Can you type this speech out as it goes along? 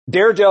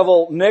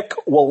Daredevil Nik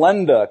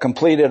Wallenda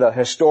completed a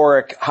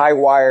historic high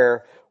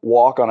wire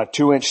walk on a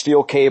 2-inch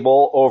steel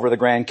cable over the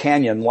Grand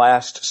Canyon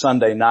last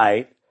Sunday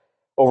night.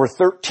 Over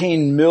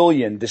 13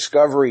 million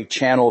Discovery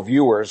Channel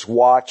viewers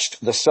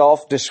watched the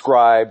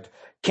self-described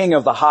king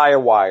of the high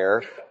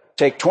wire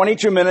take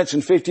 22 minutes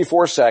and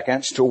 54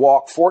 seconds to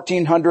walk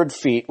 1,400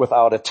 feet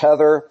without a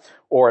tether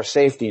or a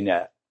safety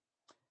net.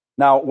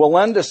 Now,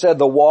 Wallenda said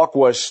the walk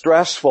was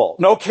stressful.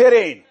 No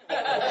kidding!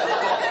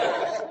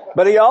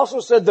 But he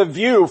also said the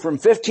view from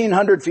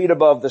 1,500 feet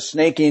above the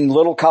snaking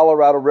Little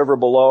Colorado River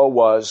below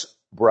was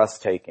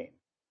breathtaking.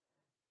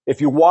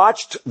 If you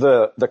watched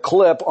the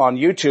clip on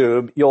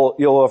YouTube,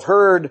 you'll have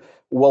heard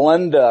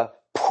Wallenda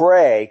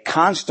pray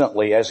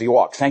constantly as he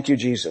walked. Thank you,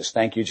 Jesus.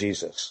 Thank you,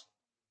 Jesus.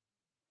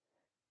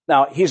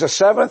 Now, he's a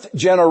 7th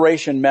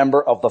generation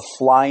member of the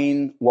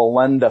Flying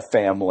Wallenda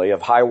family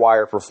of high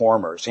wire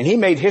performers. And he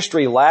made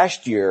history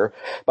last year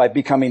by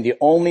becoming the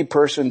only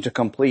person to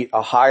complete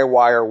a high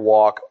wire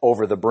walk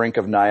over the brink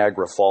of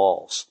Niagara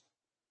Falls.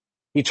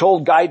 He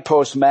told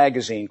Guidepost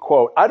magazine,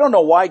 quote, "I don't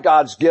know why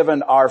God's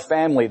given our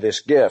family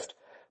this gift,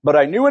 but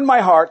I knew in my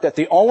heart that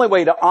the only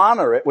way to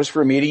honor it was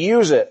for me to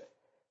use it.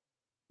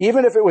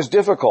 Even if it was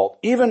difficult,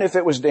 even if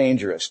it was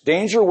dangerous.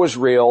 Danger was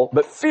real,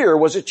 but fear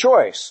was a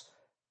choice.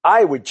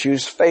 I would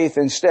choose faith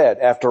instead.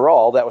 After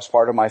all, that was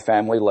part of my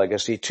family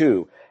legacy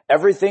too.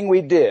 Everything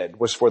we did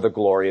was for the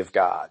glory of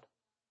God."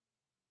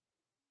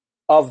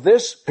 Of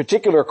this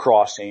particular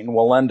crossing,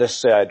 Wallenda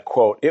said,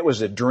 quote, "It was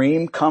a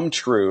dream come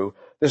true.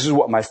 This is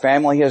what my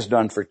family has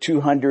done for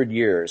 200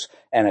 years,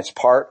 and it's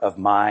part of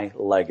my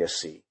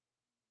legacy."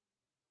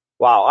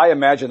 Wow, I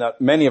imagine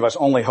that many of us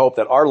only hope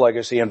that our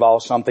legacy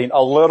involves something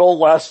a little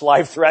less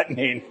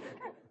life-threatening.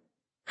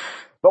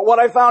 But what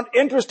I found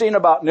interesting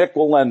about Nik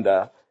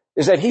Wallenda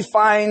is that he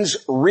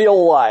finds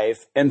real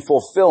life in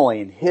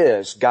fulfilling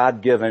his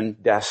God-given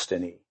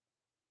destiny,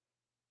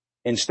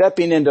 in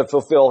stepping in to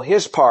fulfill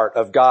his part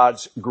of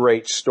God's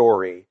great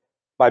story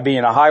by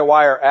being a high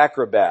wire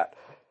acrobat.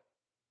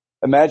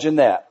 Imagine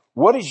that.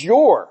 What is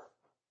your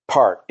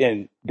part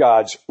in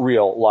God's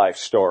real life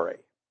story?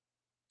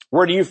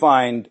 Where do you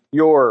find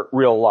your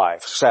real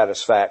life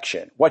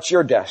satisfaction? What's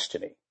your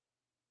destiny?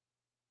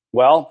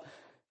 Well,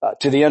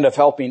 to the end of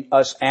helping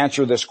us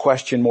answer this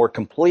question more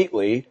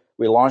completely,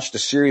 we launched a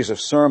series of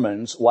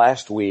sermons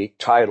last week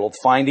titled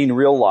Finding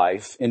Real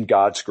Life in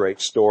God's Great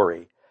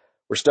Story.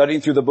 We're studying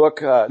through the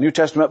book, New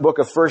Testament book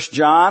of 1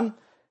 John,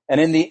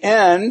 and in the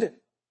end,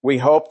 we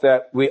hope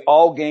that we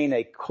all gain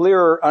a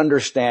clearer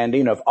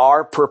understanding of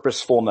our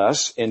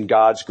purposefulness in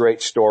God's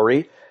great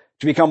story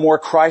to become more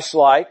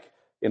Christ-like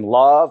in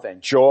love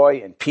and joy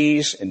and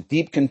peace and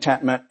deep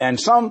contentment and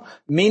some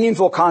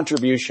meaningful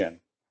contribution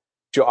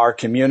to our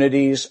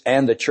communities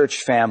and the church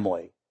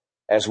family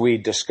as we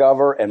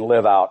discover and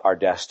live out our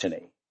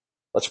destiny.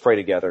 Let's pray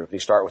together. We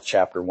start with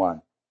chapter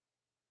 1.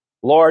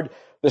 Lord,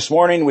 this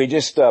morning we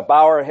just bow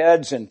our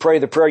heads and pray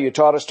the prayer you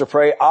taught us to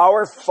pray.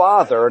 Our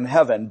Father in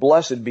heaven,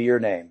 blessed be your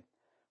name.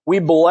 We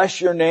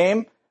bless your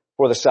name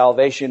for the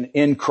salvation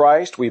in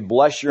Christ. We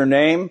bless your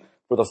name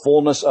for the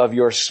fullness of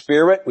your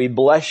Spirit. We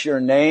bless your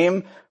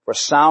name for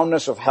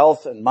soundness of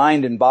health and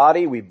mind and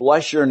body. We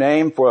bless your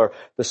name for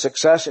the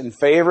success and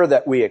favor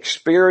that we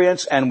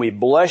experience. And we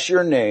bless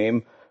your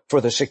name for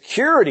the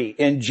security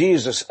in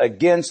Jesus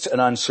against an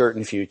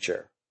uncertain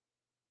future.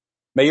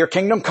 May your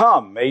kingdom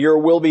come. May your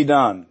will be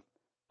done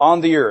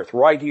on the earth,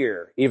 right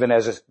here, even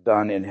as it's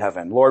done in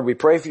heaven. Lord, we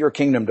pray for your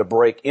kingdom to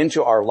break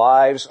into our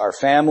lives, our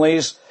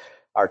families,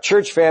 our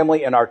church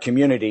family, and our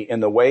community in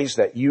the ways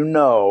that you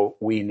know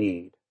we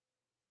need.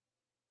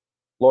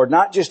 Lord,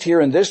 not just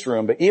here in this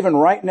room, but even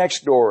right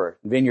next door,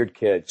 Vineyard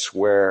Kids,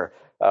 where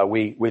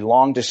we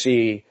long to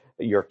see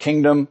your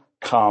kingdom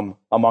come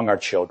among our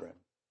children.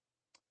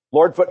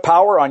 Lord, put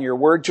power on your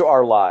word to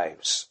our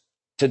lives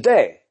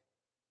today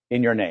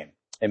in your name.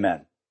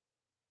 Amen.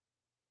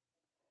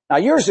 Now,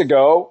 years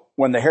ago,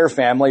 when the Hare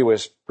family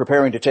was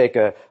preparing to take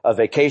a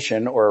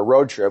vacation or a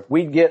road trip,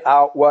 we'd get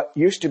out what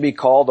used to be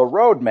called a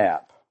road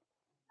map.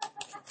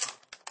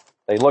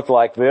 They looked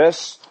like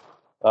this.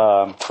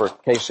 For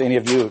case any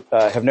of you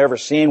have never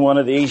seen one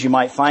of these, you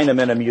might find them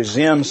in a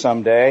museum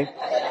someday.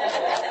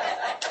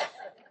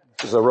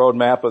 This is a road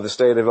map of the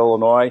state of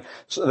Illinois.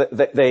 So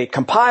they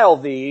compile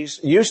these,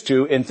 used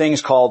to, in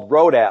things called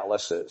road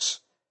atlases.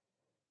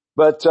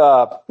 But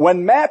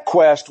when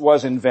MapQuest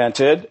was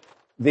invented,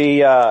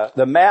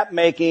 the map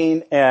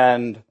making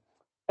and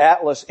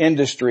atlas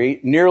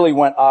industry nearly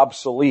went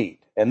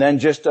obsolete. And then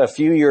just a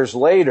few years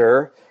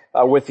later,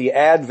 with the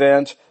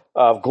advent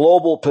of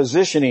global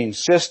positioning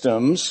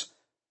systems,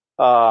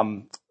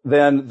 then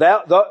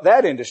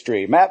that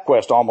industry,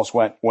 MapQuest, almost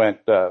went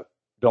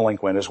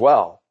delinquent as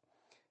well.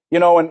 You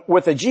know, and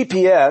with a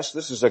GPS,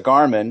 this is a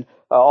Garmin,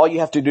 all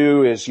you have to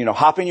do is,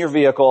 hop in your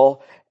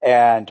vehicle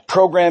and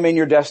program in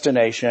your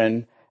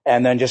destination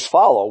and then just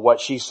follow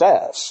what she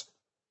says.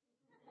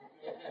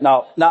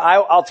 Now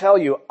I'll tell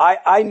you,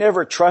 I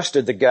never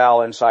trusted the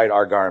gal inside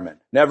our Garmin.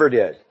 Never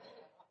did.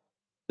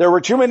 There were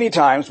too many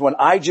times when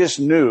I just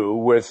knew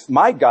with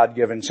my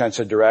God-given sense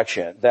of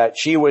direction that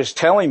she was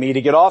telling me to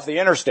get off the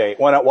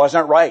interstate when it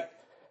wasn't right.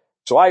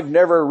 So I've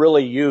never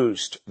really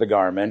used the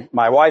Garmin.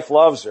 My wife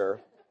loves her,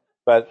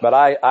 but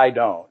I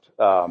don't.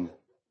 But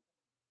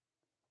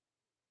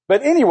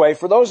anyway,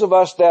 for those of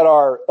us that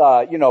are,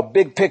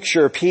 big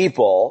picture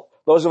people,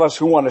 those of us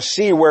who want to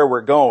see where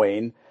we're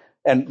going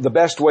and the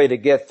best way to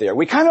get there,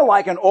 we kind of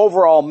like an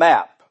overall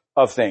map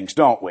of things,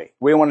 don't we?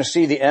 We want to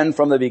see the end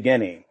from the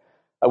beginning.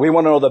 We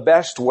want to know the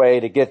best way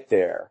to get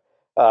there.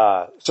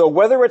 So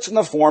whether it's in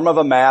the form of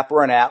a map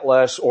or an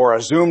atlas or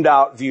a zoomed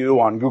out view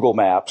on Google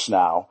Maps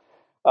now,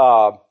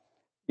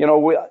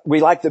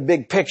 we like the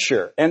big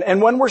picture.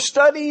 And when we're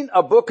studying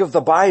a book of the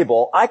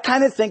Bible, I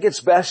kind of think it's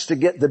best to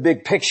get the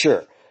big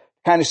picture,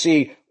 kind of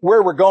see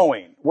where we're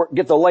going,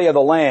 get the lay of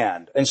the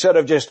land, instead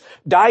of just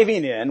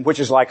diving in, which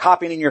is like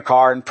hopping in your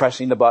car and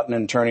pressing the button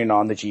and turning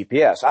on the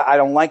GPS. I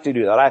don't like to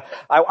do that.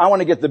 I want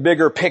to get the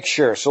bigger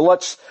picture. So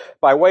let's,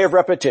 by way of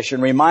repetition,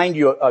 remind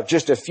you of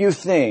just a few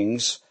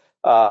things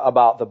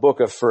about the book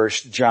of 1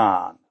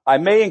 John. I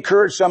may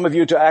encourage some of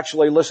you to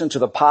actually listen to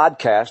the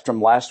podcast from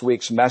last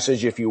week's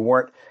message if you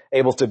weren't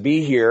able to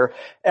be here.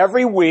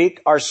 Every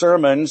week, our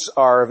sermons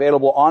are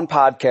available on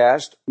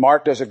podcast.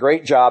 Mark does a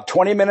great job.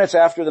 20 minutes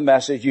after the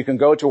message, you can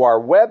go to our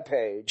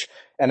webpage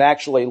and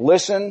actually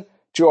listen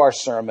to our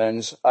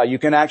sermons. You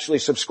can actually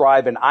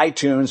subscribe in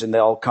iTunes, and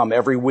they'll come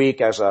every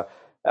week as a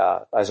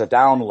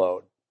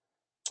download.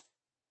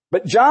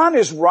 But John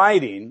is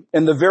writing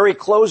in the very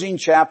closing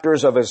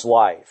chapters of his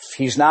life.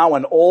 He's now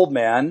an old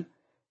man,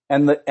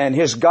 and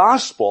his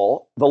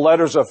gospel, the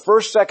letters of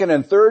 1st, 2nd,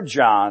 and 3rd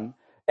John,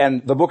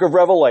 and the book of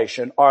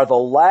Revelation are the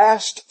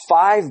last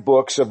 5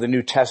 books of the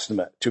New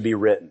Testament to be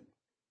written.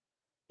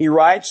 He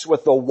writes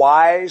with the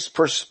wise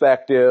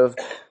perspective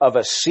of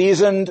a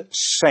seasoned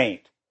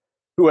saint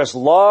who has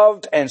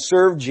loved and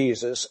served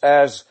Jesus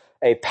as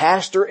a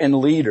pastor and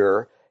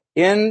leader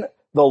in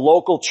the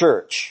local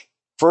church,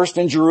 first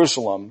in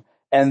Jerusalem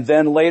and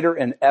then later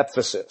in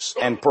Ephesus.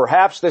 And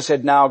perhaps this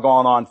had now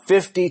gone on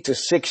 50 to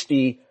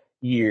 60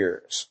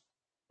 years.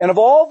 And of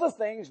all the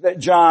things that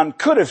John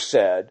could have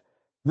said,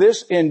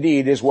 this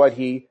indeed is what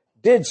he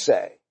did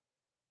say.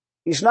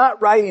 He's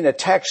not writing a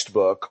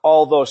textbook,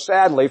 although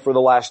sadly for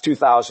the last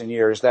 2,000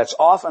 years, that's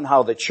often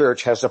how the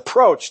church has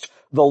approached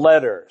the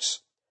letters.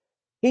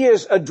 He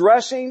is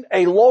addressing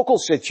a local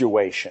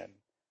situation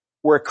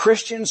where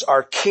Christians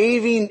are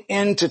caving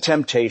into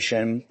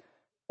temptation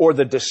or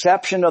the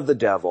deception of the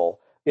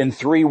devil in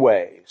 3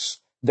 ways.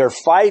 They're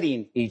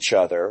fighting each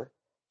other.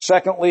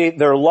 Secondly,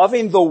 they're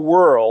loving the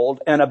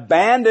world and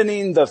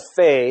abandoning the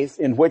faith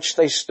in which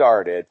they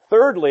started.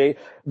 Thirdly,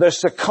 they're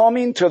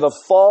succumbing to the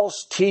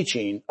false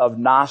teaching of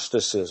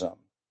Gnosticism.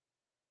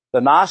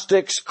 The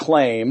Gnostics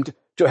claimed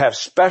to have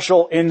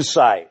special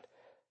insight.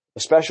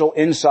 The special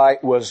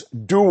insight was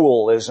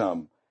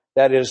dualism.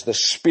 That is, the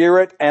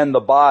spirit and the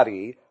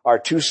body are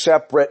 2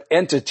 separate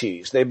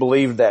entities. They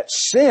believed that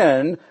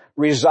sin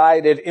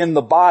resided in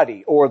the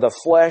body or the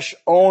flesh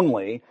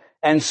only.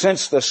 And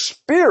since the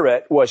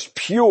spirit was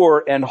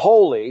pure and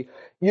holy,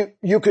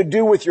 you could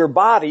do with your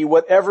body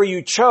whatever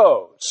you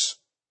chose.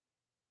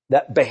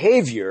 That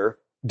behavior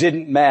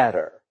didn't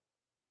matter.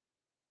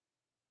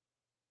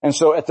 And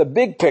so at the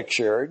big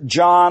picture,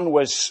 John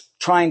was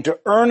trying to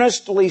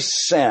earnestly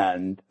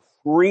send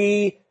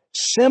 3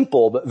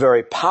 simple but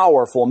very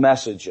powerful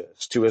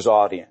messages to his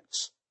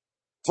audience.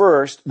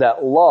 First,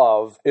 that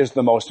love is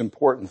the most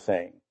important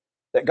thing.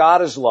 That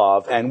God is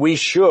love and we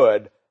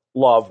should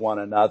love one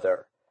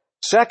another.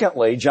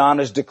 Secondly, John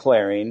is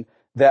declaring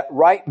that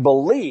right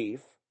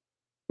belief,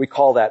 we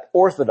call that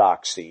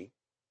orthodoxy,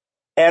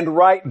 and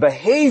right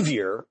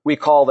behavior, we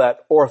call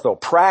that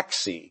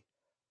orthopraxy,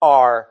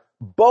 are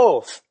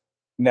both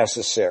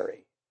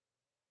necessary.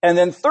 And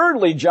then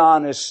thirdly,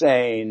 John is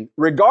saying,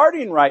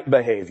 regarding right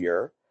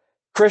behavior,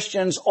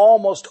 Christians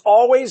almost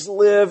always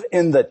live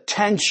in the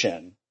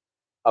tension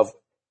of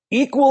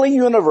equally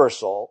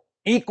universal,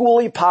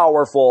 equally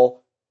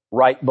powerful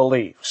right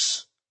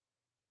beliefs.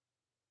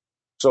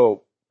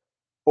 So,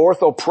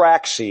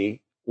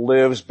 orthopraxy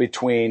lives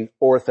between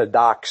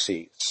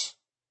orthodoxies.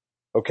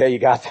 Okay, you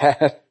got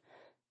that?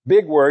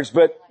 Big words,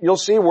 but you'll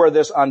see where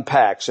this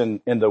unpacks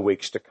in the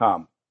weeks to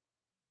come.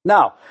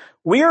 Now,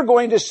 we are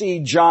going to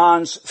see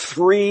John's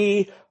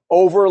 3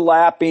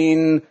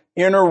 overlapping,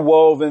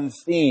 interwoven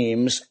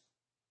themes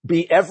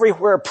be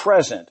everywhere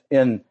present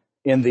in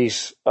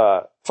these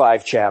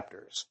 5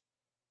 chapters.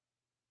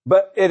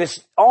 But it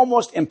is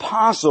almost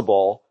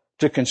impossible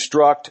to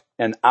construct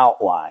an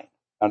outline.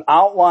 An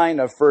outline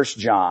of 1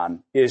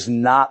 John is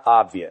not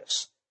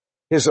obvious.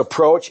 His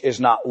approach is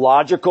not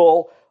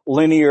logical,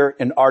 linear,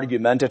 and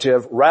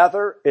argumentative.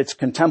 Rather, it's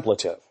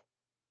contemplative.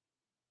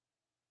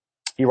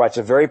 He writes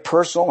a very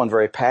personal and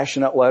very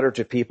passionate letter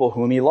to people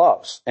whom he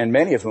loves, and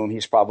many of whom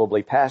he's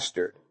probably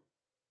pastored.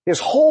 His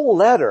whole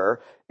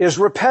letter is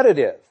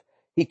repetitive.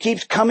 He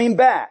keeps coming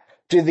back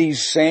to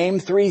these same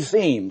 3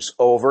 themes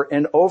over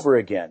and over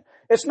again.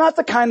 It's not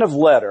the kind of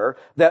letter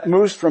that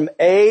moves from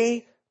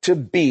A to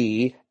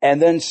B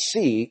and then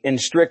C in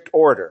strict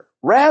order.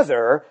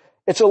 Rather,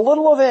 it's a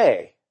little of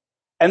A,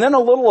 and then a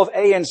little of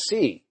A and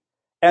C,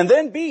 and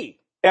then B,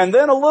 and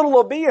then a little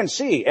of B and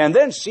C, and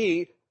then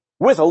C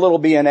with a little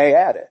B and A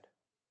added.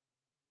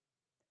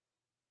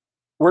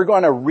 We're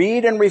going to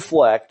read and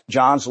reflect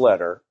John's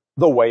letter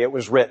the way it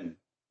was written.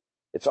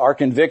 It's our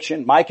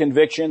conviction, my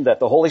conviction,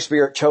 that the Holy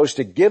Spirit chose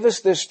to give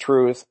us this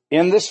truth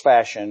in this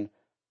fashion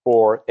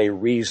for a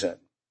reason.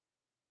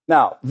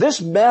 Now,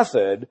 this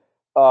method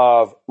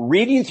of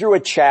reading through a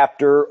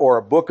chapter or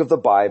a book of the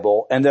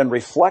Bible and then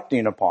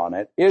reflecting upon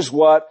it is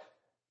what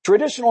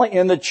traditionally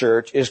in the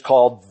church is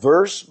called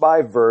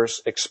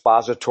verse-by-verse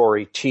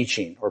expository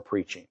teaching or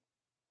preaching,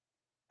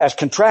 as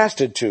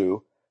contrasted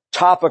to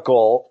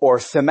topical or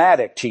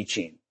thematic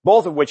teaching,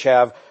 both of which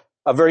have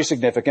a very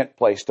significant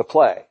place to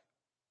play.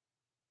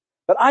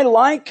 But I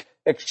like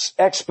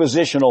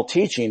expositional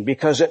teaching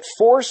because it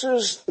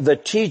forces the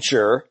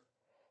teacher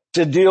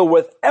to deal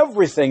with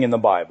everything in the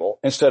Bible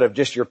instead of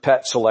just your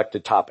pet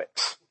selected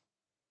topics.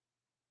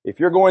 If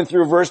you're going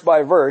through verse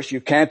by verse,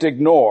 you can't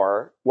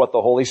ignore what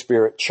the Holy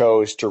Spirit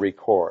chose to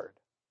record.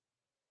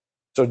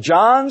 So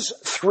John's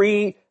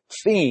 3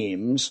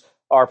 themes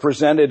are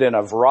presented in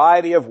a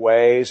variety of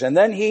ways, and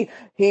then he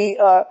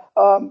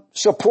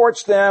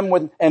supports them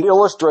with and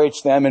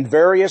illustrates them in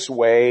various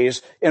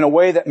ways in a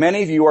way that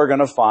many of you are going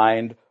to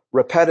find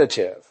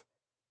repetitive.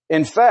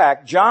 In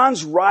fact,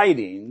 John's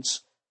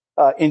writings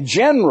in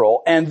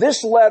general, and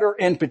this letter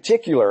in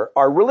particular,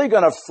 are really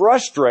going to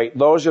frustrate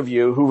those of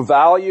you who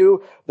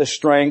value the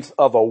strength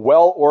of a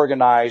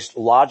well-organized,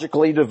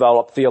 logically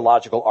developed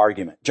theological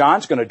argument.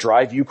 John's going to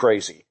drive you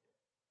crazy.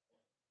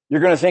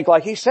 You're going to think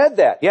like, he said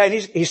that. Yeah, and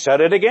he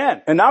said it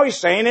again. And now he's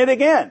saying it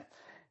again.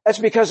 That's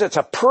because it's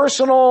a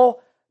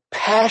personal,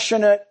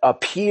 passionate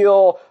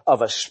appeal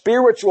of a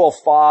spiritual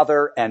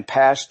father and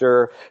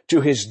pastor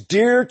to his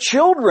dear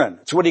children.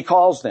 That's what he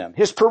calls them,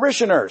 his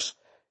parishioners.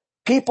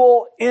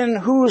 People in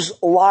whose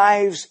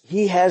lives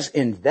he has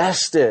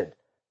invested.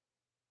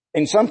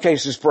 In some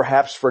cases,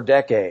 perhaps for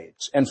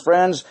decades. And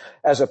friends,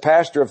 as a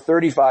pastor of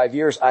 35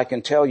 years, I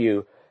can tell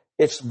you,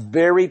 it's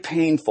very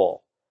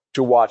painful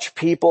to watch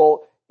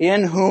people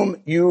in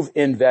whom you've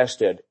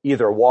invested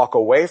either walk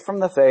away from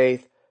the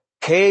faith,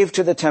 cave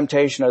to the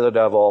temptation of the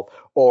devil,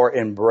 or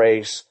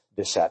embrace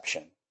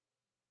deception.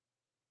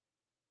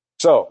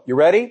 So, you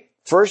ready?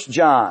 1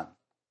 John.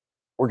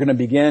 We're going to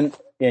begin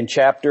in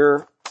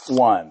chapter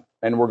 1.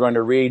 And we're going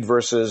to read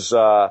verses,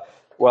 the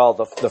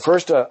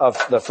first of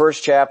the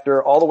first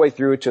chapter all the way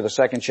through to the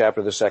second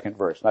chapter, the second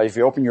verse. Now, if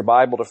you open your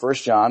Bible to 1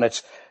 John,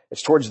 it's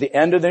towards the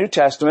end of the New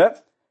Testament,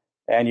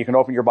 and you can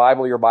open your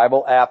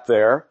Bible app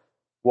there.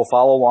 We'll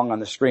follow along on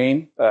the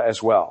screen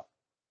as well.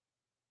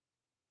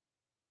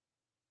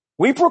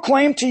 We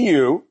proclaim to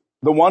you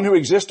the one who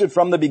existed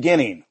from the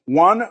beginning,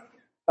 one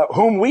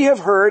whom we have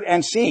heard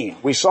and seen.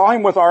 We saw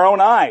him with our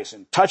own eyes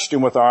and touched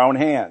him with our own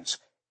hands.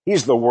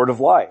 He's the word of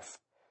life.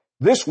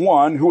 This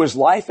one who is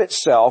life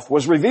itself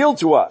was revealed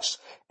to us,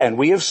 and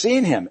we have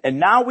seen him. And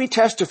now we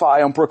testify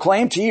and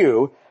proclaim to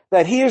you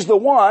that he is the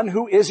one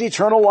who is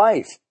eternal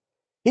life.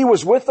 He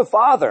was with the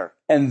Father,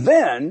 and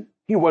then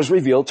he was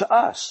revealed to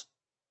us.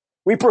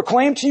 We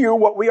proclaim to you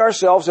what we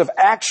ourselves have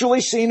actually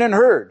seen and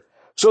heard,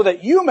 so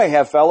that you may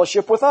have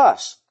fellowship with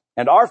us.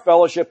 And our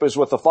fellowship is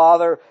with the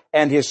Father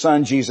and his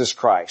Son, Jesus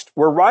Christ.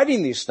 We're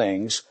writing these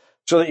things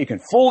so that you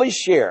can fully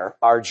share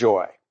our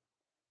joy.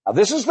 Now,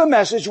 this is the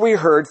message we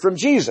heard from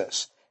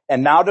Jesus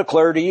and now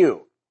declare to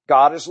you.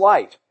 God is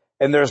light,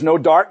 and there's no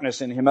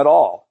darkness in him at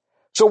all.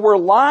 So we're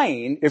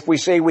lying if we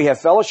say we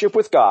have fellowship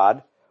with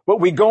God,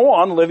 but we go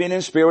on living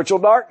in spiritual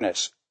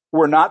darkness.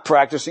 We're not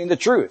practicing the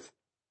truth.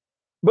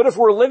 But if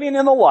we're living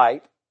in the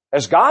light,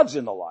 as God's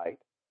in the light,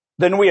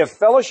 then we have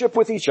fellowship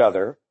with each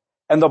other,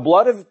 and the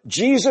blood of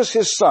Jesus,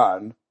 his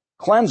Son,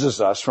 cleanses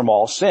us from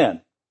all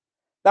sin.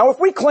 Now,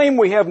 if we claim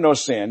we have no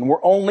sin,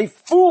 we're only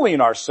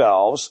fooling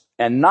ourselves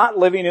and not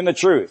living in the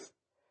truth.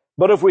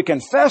 But if we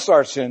confess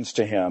our sins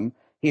to him,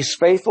 he's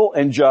faithful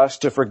and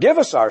just to forgive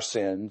us our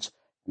sins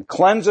and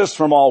cleanse us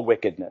from all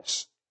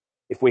wickedness.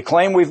 If we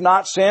claim we've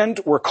not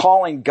sinned, we're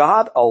calling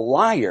God a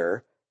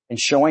liar and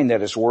showing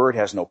that his word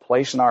has no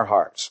place in our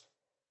hearts.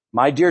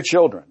 My dear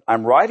children,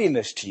 I'm writing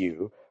this to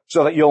you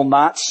so that you'll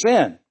not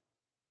sin.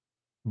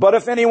 But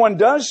if anyone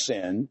does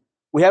sin,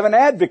 we have an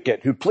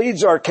advocate who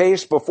pleads our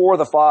case before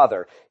the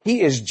Father.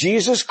 He is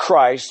Jesus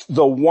Christ,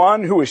 the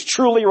one who is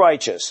truly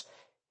righteous.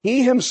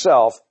 He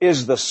himself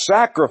is the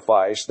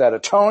sacrifice that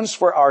atones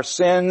for our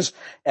sins,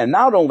 and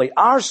not only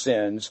our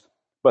sins,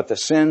 but the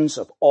sins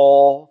of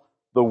all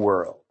the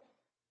world.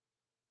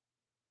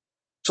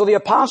 So the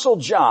Apostle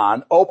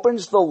John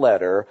opens the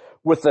letter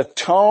with a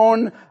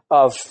tone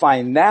of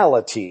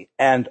finality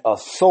and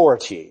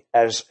authority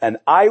as an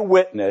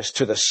eyewitness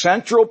to the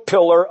central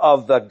pillar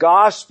of the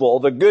gospel,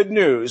 the good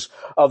news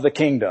of the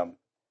kingdom.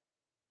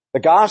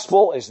 The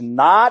gospel is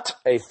not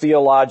a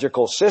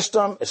theological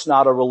system. It's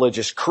not a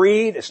religious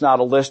creed. It's not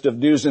a list of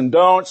do's and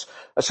don'ts,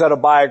 a set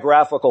of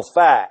biographical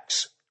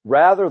facts.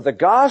 Rather, the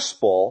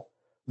gospel,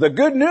 the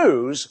good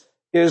news,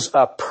 is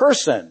a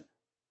person,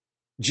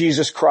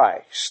 Jesus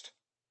Christ.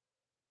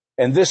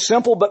 And this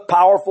simple but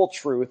powerful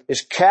truth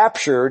is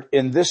captured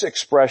in this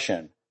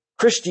expression: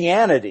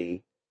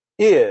 Christianity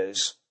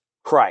is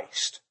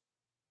Christ.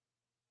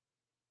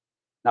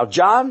 Now,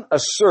 John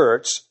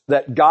asserts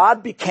that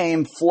God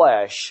became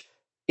flesh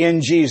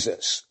in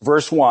Jesus.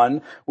 Verse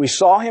 1, we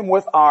saw him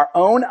with our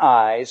own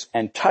eyes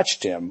and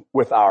touched him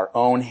with our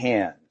own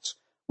hands.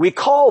 We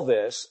call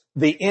this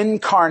the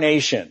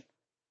incarnation.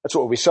 That's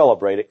what we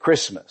celebrate at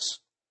Christmas.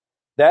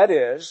 That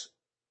is,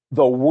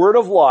 the Word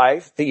of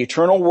life, the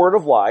eternal Word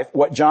of life,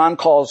 what John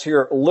calls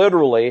here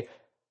literally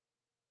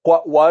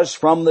what was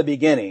from the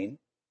beginning.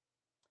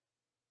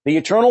 The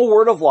eternal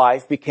Word of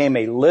life became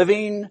a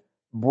living,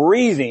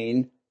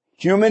 breathing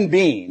human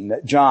being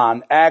that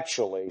John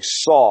actually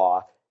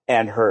saw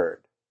and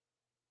heard.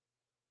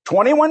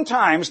 21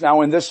 times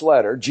now in this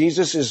letter,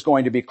 Jesus is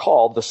going to be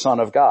called the Son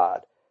of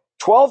God.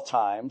 12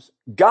 times,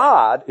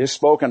 God is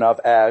spoken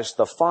of as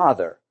the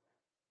Father.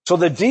 So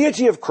the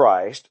deity of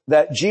Christ,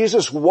 that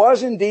Jesus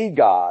was indeed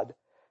God,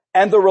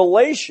 and the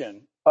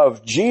relation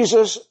of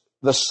Jesus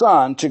the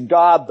Son to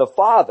God the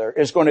Father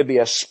is going to be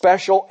a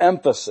special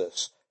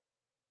emphasis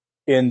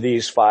in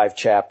these 5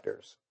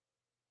 chapters.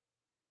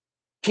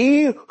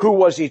 He who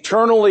was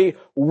eternally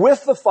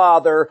with the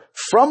Father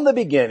from the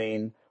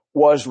beginning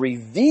was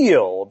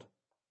revealed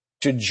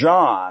to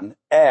John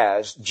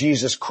as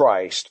Jesus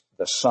Christ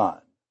the Son.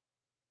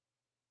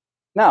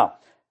 Now,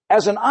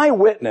 as an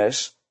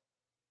eyewitness,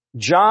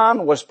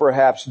 John was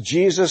perhaps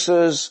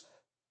Jesus'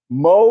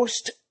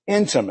 most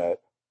intimate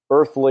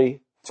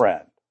earthly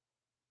friend.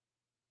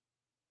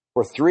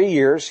 For 3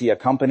 years, he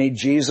accompanied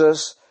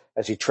Jesus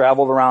as he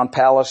traveled around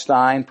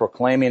Palestine,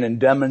 proclaiming and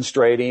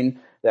demonstrating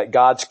that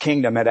God's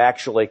kingdom had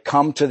actually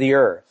come to the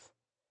earth.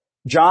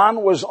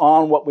 John was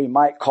on what we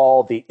might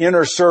call the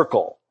inner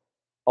circle,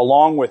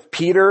 along with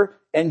Peter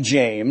and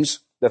James.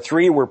 The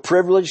 3 were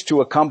privileged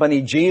to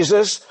accompany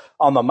Jesus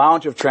on the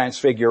Mount of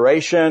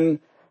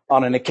Transfiguration,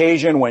 on an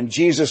occasion when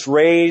Jesus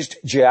raised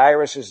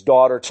Jairus'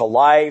 daughter to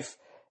life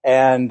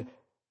and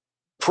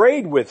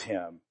prayed with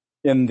him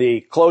in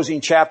the closing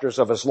chapters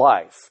of his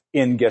life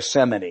in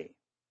Gethsemane.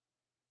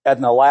 At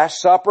the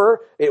Last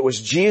Supper, it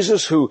was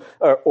Jesus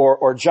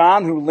or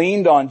John who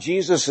leaned on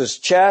Jesus'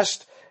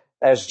 chest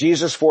as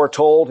Jesus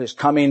foretold his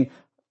coming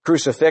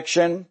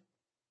crucifixion.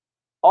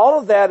 All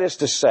of that is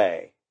to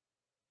say,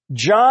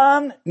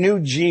 John knew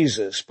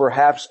Jesus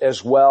perhaps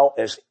as well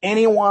as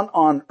anyone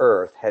on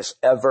earth has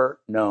ever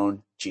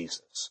known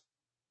Jesus.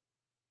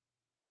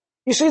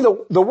 You see,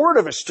 the word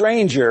of a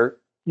stranger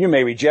you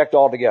may reject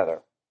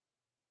altogether.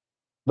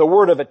 The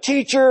word of a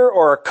teacher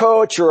or a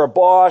coach or a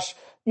boss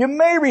you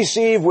may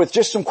receive with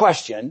just some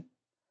question.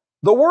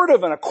 The word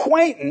of an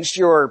acquaintance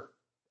you're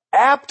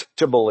apt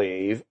to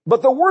believe,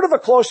 but the word of a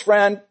close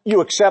friend,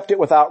 you accept it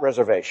without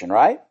reservation,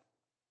 right?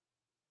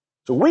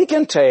 So we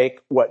can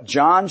take what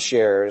John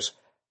shares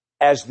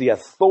as the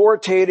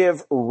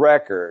authoritative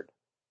record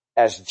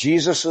as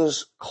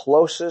Jesus'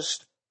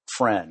 closest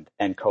friend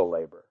and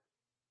co-laborer.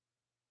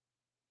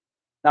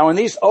 Now in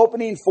these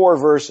opening 4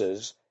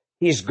 verses,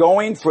 he's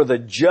going for the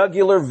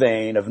jugular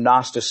vein of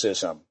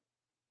Gnosticism,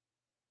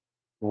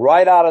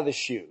 right out of the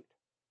chute.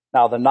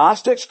 Now the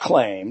Gnostics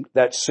claimed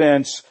that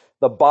since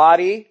the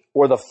body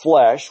or the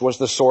flesh was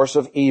the source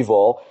of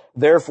evil,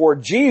 therefore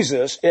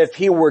Jesus, if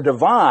he were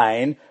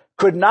divine,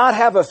 could not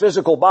have a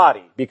physical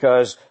body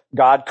because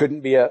God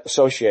couldn't be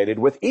associated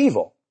with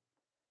evil.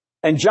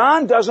 And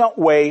John doesn't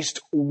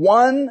waste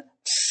one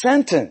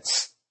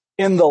sentence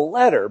in the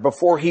letter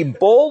before he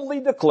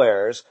boldly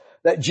declares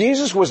that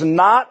Jesus was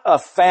not a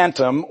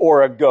phantom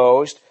or a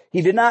ghost.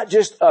 He did not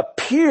just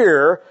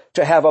appear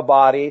to have a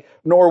body,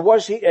 nor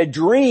was he a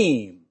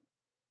dream.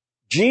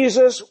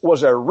 Jesus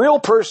was a real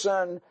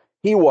person.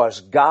 He was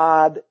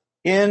God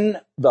in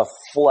the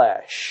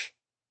flesh.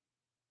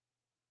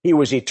 He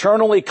was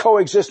eternally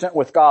coexistent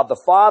with God the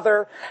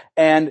Father,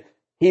 and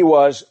he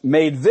was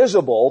made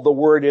visible. The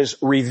word is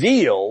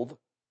revealed,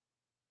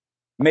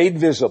 made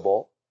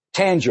visible,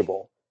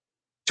 tangible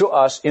to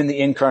us in the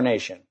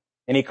incarnation.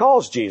 And he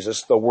calls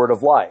Jesus the Word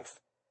of life.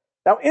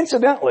 Now,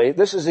 incidentally,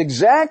 this is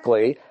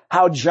exactly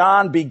how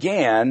John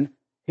began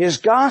his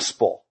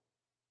gospel.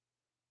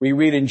 We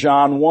read in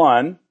John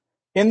 1,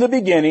 in the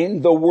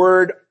beginning, the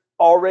Word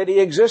already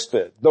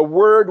existed. The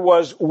Word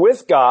was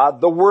with God.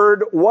 The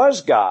Word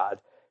was God.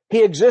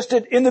 He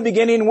existed in the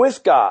beginning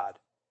with God.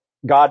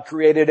 God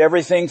created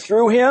everything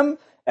through him,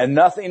 and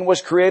nothing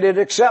was created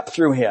except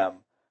through him.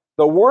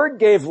 The Word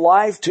gave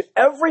life to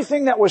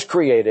everything that was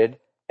created,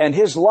 and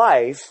his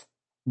life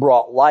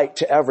brought light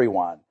to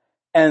everyone.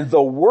 And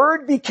the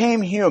Word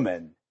became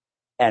human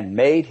and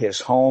made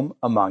his home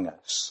among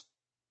us.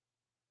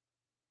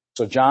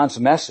 So John's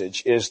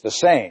message is the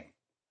same.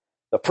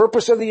 The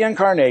purpose of the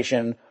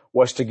incarnation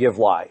was to give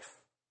life.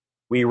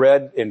 We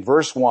read in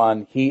verse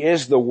 1, he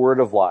is the Word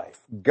of life.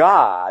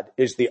 God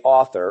is the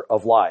author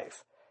of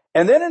life.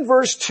 And then in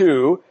verse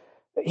 2,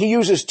 he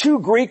uses 2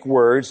 Greek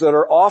words that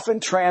are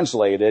often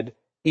translated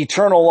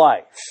eternal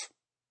life.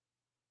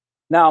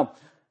 Now,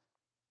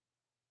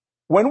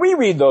 when we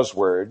read those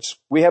words,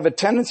 we have a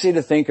tendency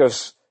to think of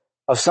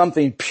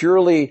something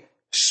purely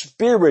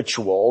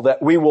spiritual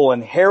that we will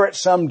inherit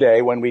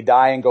someday when we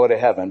die and go to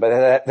heaven, but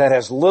that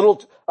has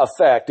little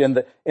effect in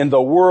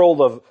the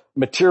world of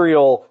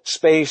material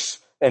space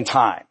and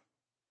time.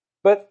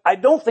 But I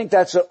don't think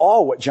that's at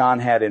all what John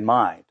had in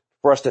mind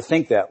for us to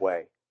think that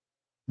way.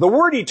 The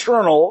word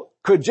eternal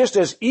could just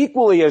as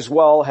equally as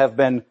well have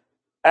been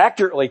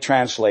accurately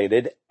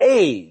translated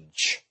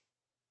age.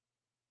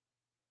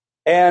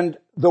 And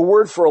the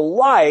word for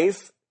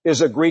life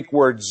is a Greek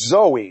word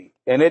zoe,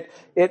 and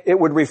it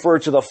would refer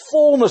to the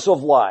fullness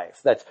of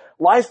life. That's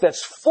life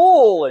that's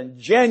full and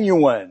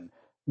genuine,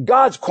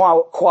 God's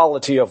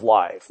quality of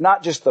life,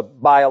 not just the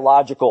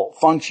biological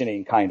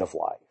functioning kind of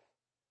life.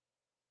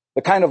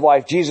 The kind of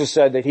life Jesus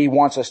said that he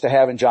wants us to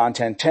have in John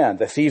 10:10.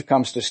 The thief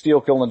comes to steal,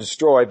 kill, and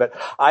destroy, but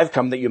I've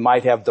come that you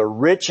might have the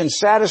rich and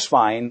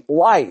satisfying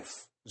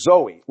life.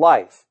 Zoe,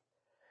 life.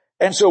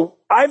 And so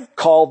I've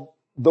called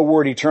the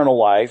word eternal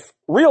life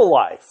real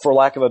life, for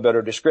lack of a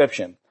better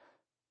description.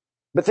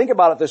 But think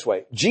about it this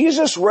way.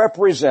 Jesus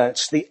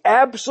represents the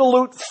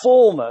absolute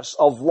fullness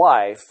of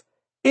life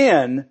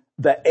in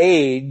the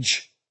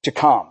age to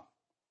come.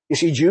 You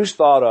see, Jews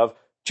thought of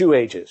two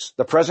ages,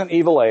 the present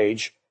evil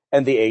age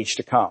and the age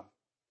to come.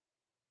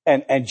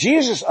 And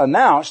Jesus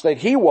announced that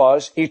he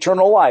was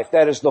eternal life.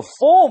 That is the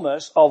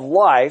fullness of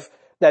life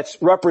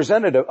that's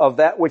representative of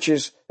that which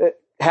is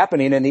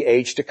happening in the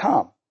age to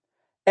come.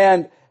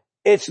 And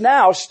it's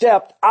now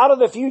stepped out of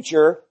the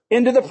future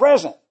into the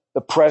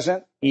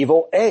present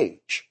evil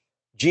age.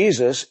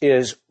 Jesus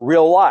is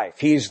real life.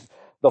 He's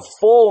the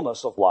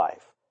fullness of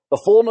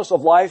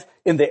life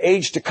in the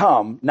age to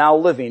come, now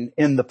living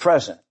in the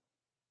present.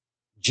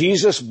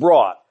 Jesus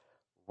brought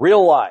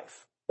real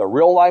life, the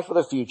real life of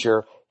the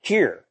future,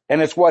 here.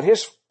 And it's what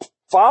his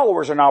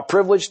followers are now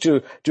privileged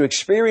to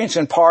experience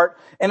in part,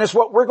 and it's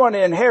what we're going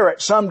to inherit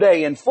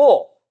someday in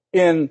full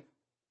in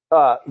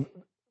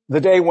the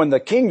day when the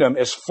kingdom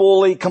is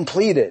fully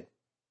completed.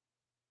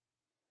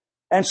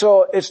 And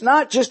so it's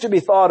not just to be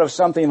thought of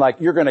something like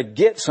you're going to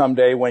get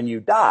someday when you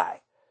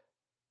die,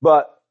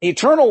 but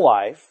eternal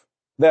life,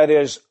 that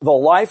is the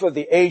life of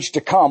the age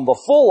to come, the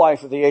full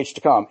life of the age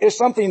to come, is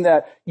something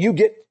that you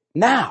get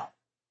now.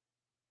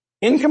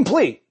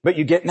 Incomplete, but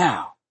you get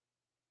now.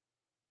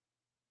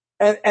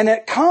 And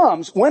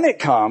when it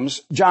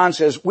comes, John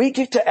says, we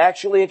get to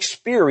actually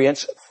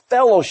experience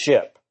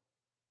fellowship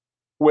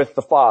with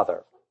the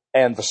Father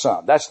and the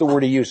Son. That's the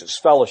word he uses,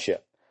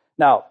 fellowship.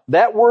 Now,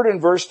 that word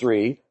in verse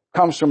 3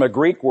 comes from a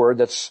Greek word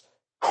that's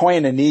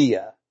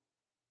koinonia.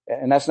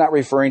 And that's not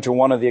referring to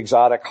one of the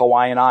exotic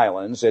Hawaiian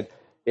islands.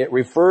 It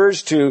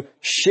refers to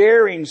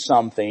sharing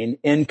something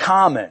in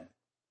common.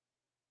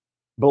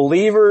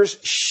 Believers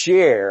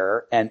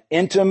share an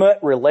intimate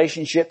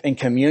relationship and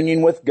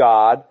communion with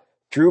God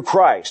through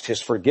Christ, his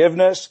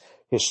forgiveness,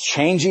 his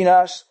changing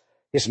us,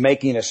 his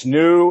making us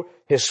new,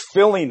 his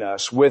filling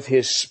us with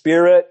his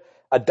Spirit,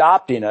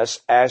 adopting us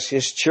as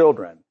his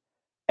children.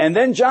 And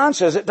then John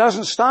says it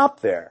doesn't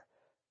stop there,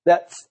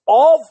 that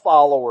all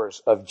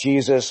followers of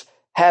Jesus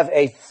have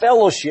a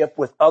fellowship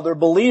with other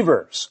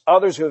believers,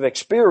 others who have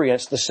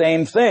experienced the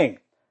same thing.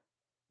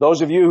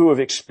 Those of you who have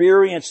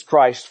experienced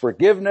Christ's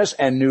forgiveness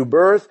and new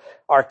birth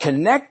are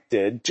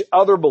connected to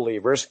other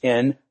believers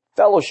in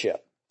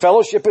fellowship.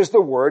 Fellowship is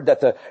the word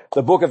that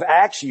the book of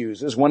Acts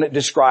uses when it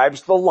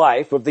describes the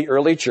life of the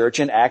early church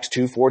in Acts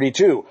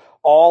 2:42.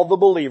 All the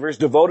believers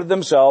devoted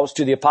themselves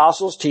to the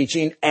apostles'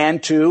 teaching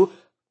and to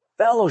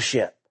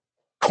fellowship.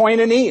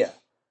 Koinonia.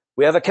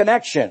 We have a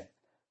connection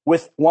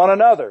with one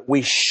another.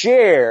 We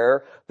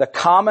share the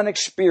common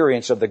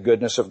experience of the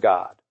goodness of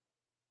God.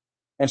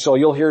 And so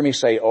you'll hear me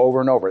say over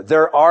and over,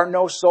 there are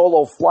no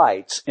solo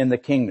flights in the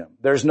kingdom.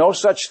 There's no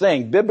such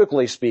thing,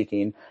 biblically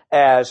speaking,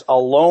 as a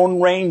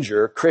lone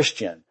ranger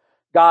Christian.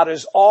 God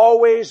is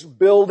always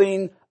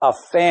building a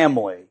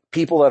family,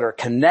 people that are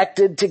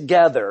connected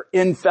together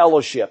in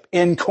fellowship,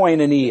 in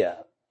koinonia.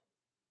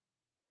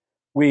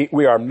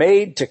 We are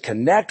made to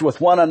connect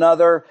with one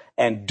another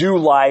and do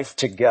life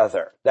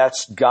together.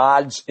 That's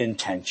God's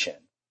intention.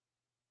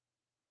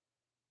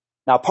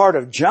 Now, part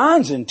of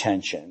John's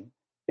intention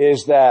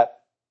is that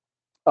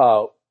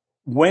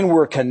when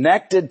we're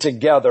connected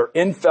together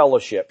in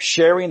fellowship,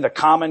 sharing the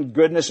common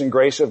goodness and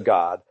grace of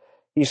God,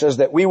 he says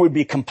that we would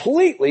be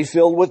completely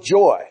filled with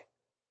joy.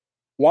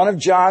 One of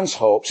John's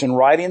hopes in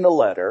writing the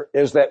letter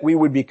is that we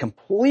would be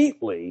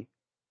completely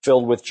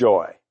filled with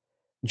joy.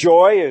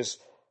 Joy is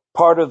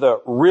part of the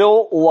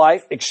real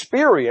life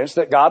experience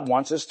that God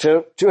wants us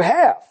to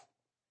have.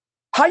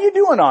 How you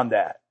doing on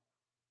that?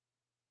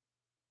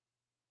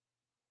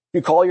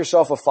 You call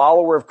yourself a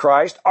follower of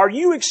Christ? Are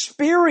you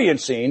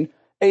experiencing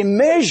a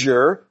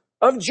measure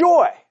of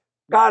joy?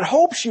 God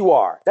hopes you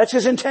are. That's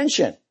his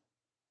intention.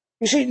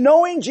 You see,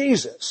 knowing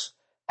Jesus,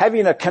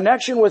 having a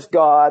connection with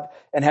God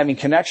and having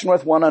connection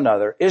with one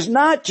another is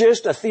not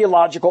just a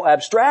theological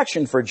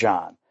abstraction for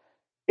John.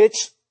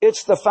 It's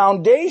the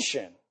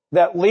foundation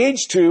that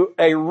leads to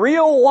a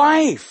real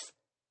life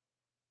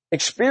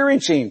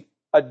experiencing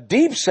a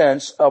deep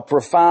sense of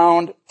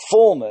profound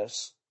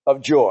fullness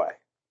of joy.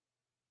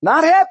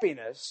 Not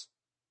happiness.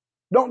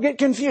 Don't get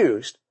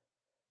confused.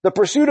 The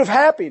pursuit of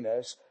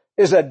happiness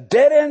is a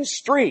dead-end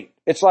street.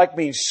 It's like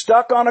being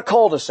stuck on a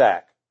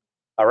cul-de-sac.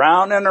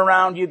 Around and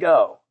around you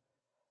go.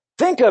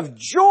 Think of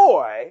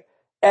joy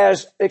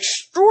as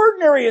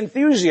extraordinary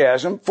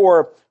enthusiasm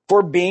for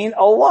being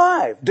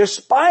alive,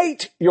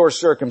 despite your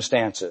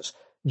circumstances.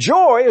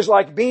 Joy is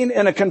like being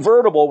in a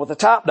convertible with the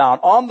top down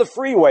on the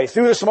freeway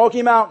through the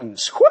Smoky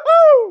Mountains.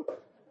 Woohoo!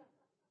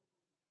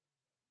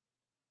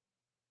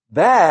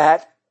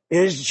 That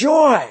is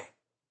joy.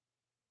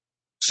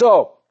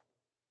 So,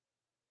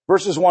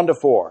 verses 1 to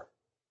 4,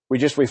 we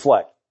just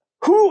reflect.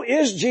 Who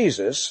is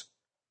Jesus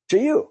to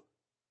you?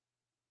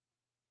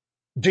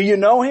 Do you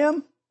know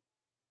him?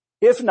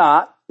 If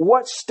not,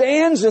 what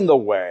stands in the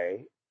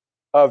way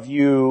of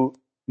you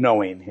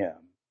knowing him?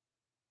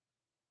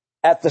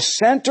 At the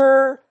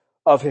center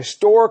of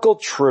historical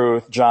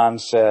truth, John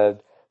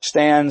said,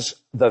 stands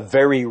the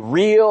very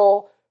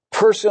real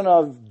person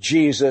of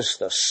Jesus,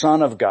 the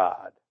Son of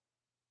God,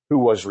 who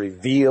was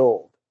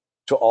revealed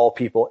to all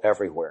people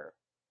everywhere.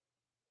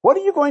 What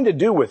are you going to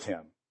do with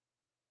him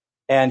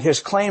and his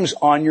claims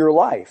on your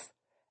life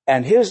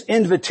and his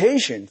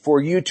invitation for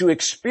you to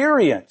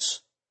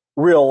experience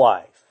real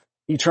life,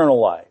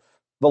 eternal life,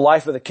 the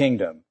life of the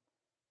kingdom?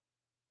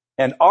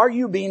 And are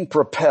you being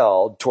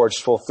propelled towards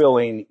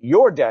fulfilling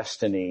your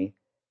destiny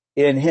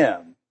in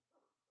him?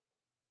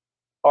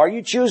 Are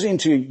you choosing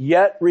to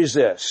yet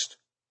resist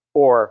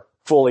or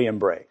fully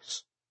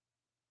embrace?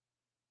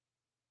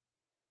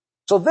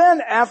 So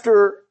then,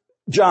 after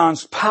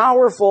John's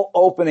powerful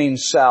opening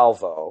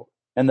salvo,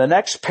 in the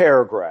next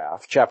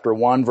paragraph, chapter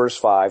 1, verse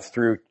 5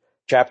 through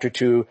chapter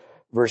 2,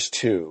 verse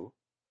 2,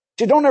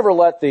 so don't ever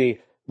let the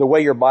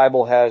way your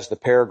Bible has the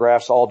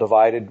paragraphs all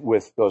divided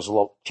with those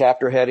little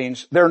chapter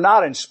headings. They're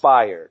not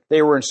inspired.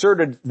 They were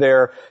inserted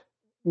there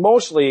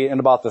mostly in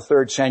about the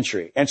 3rd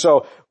century. And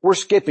so we're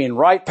skipping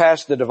right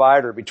past the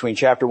divider between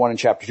chapter 1 and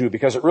chapter 2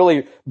 because it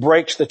really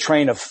breaks the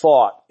train of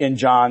thought in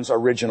John's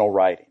original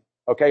writing.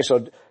 Okay,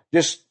 so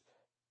just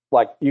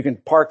like you can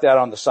park that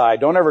on the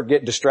side. Don't ever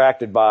get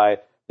distracted by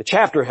the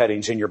chapter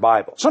headings in your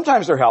Bible.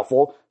 Sometimes they're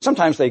helpful.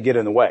 Sometimes they get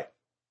in the way,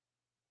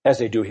 as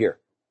they do here.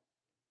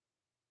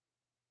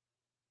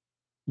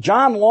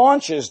 John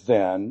launches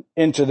then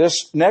into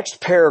this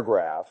next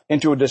paragraph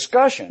into a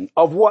discussion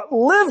of what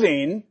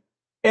living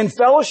in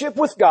fellowship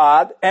with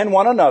God and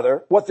one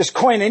another, what this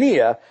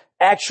koinonia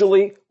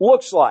actually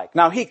looks like.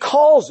 Now, he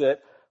calls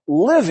it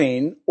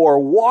living or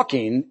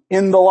walking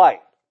in the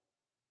light.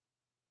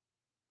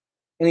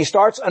 And he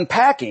starts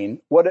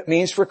unpacking what it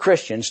means for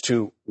Christians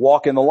to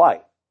walk in the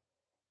light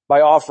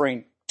by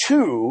offering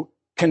 2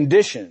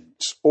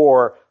 conditions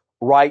or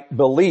right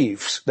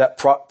beliefs that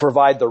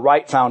provide the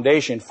right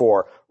foundation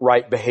for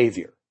right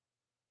behavior.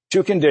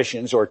 2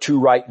 conditions or 2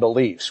 right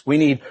beliefs. We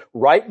need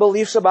right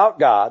beliefs about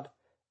God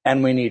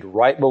and we need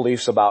right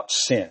beliefs about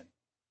sin.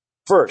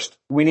 First,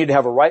 we need to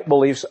have right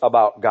beliefs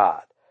about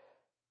God.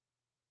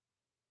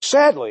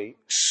 Sadly,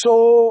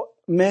 so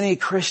many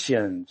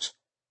Christians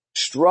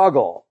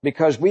struggle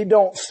because we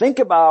don't think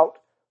about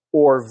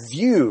or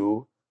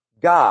view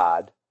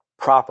God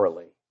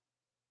properly.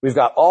 We've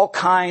got all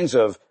kinds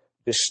of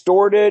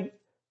distorted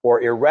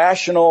or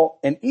irrational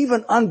and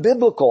even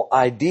unbiblical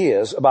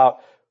ideas about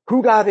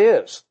who God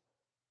is,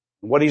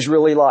 what he's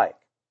really like.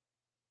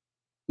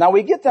 Now,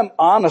 we get them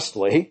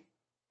honestly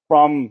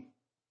from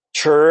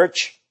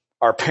church,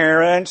 our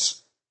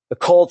parents, the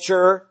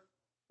culture,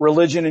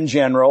 religion in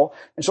general.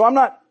 And so I'm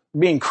not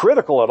being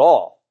critical at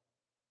all.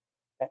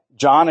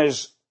 John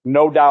has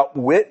no doubt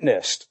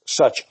witnessed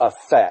such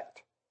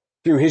effect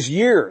through his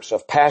years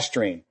of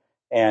pastoring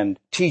and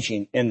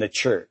teaching in the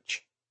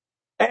church.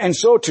 And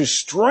so to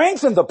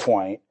strengthen the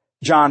point,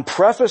 John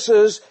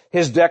prefaces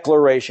his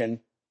declaration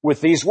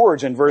with these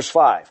words in verse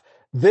 5.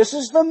 This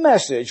is the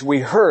message we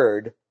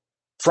heard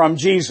from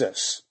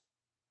Jesus.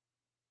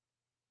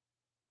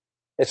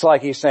 It's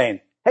like he's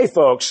saying, hey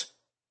folks,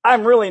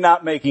 I'm really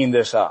not making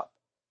this up.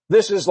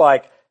 This is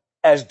like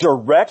as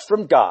direct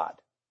from God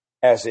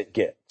as it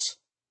gets.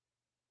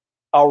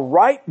 A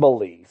right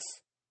belief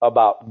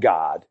about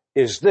God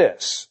is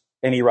this,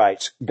 and he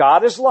writes,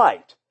 God is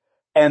light,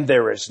 and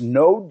there is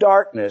no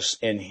darkness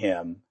in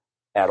him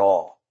at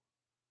all.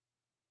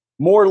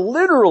 More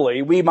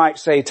literally, we might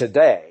say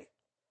today,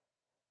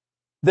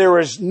 there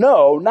is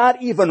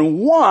not even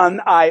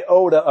one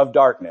iota of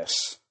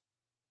darkness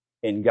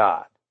in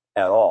God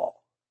at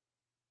all.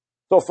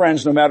 So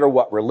friends, no matter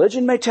what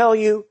religion may tell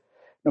you,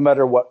 no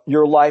matter what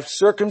your life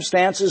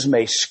circumstances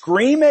may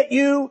scream at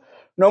you,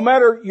 no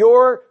matter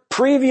your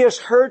previous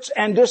hurts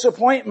and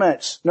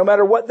disappointments, no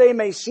matter what they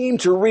may seem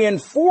to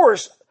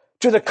reinforce,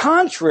 to the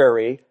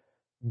contrary,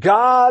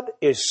 God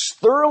is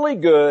thoroughly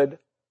good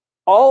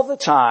all the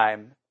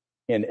time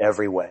in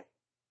every way.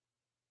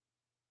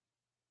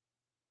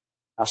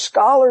 Now,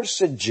 scholars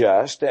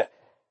suggest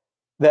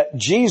that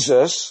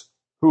Jesus,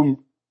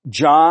 whom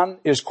John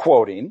is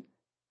quoting,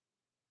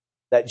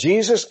 that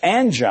Jesus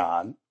and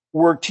John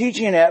were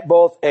teaching at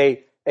both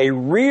a a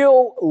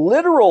real,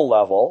 literal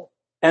level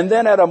and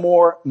then at a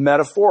more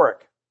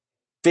metaphoric,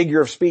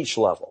 figure of speech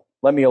level.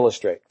 Let me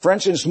illustrate. For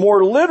instance,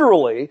 more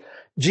literally,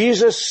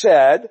 Jesus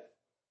said,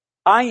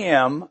 I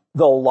am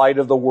the light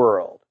of the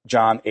world,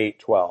 John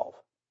 8:12.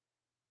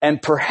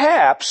 And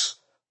perhaps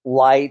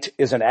light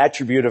is an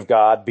attribute of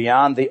God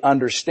beyond the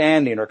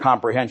understanding or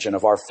comprehension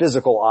of our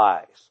physical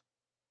eyes.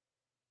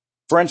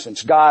 For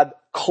instance, God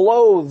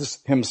clothes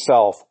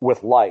himself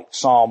with light,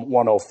 Psalm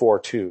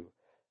 104:2.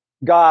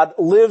 God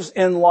lives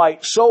in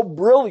light so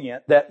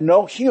brilliant that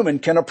no human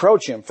can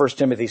approach him, 1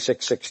 Timothy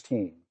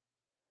 6:16.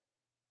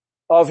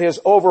 Of his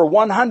over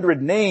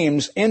 100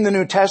 names in the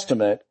New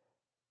Testament,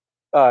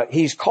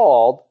 he's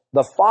called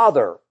the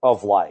Father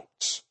of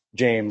lights,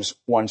 James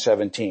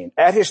 1:17.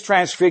 At his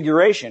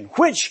transfiguration,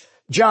 which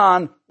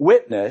John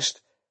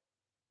witnessed,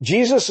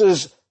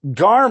 Jesus'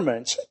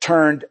 garments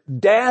turned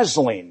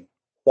dazzling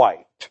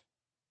white,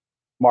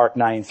 Mark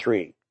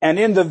 9:3. And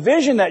in the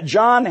vision that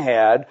John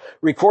had,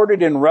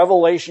 recorded in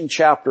Revelation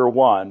chapter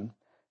 1,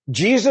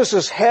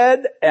 Jesus'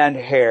 head and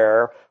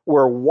hair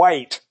were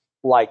white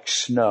like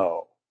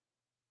snow.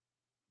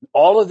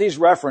 All of these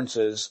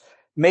references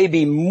may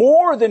be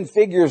more than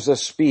figures of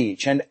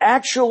speech and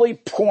actually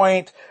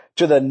point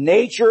to the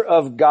nature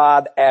of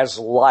God as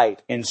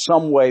light in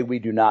some way we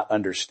do not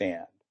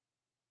understand.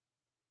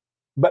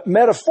 But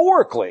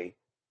metaphorically,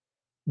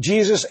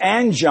 Jesus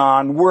and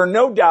John were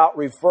no doubt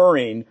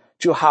referring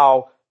to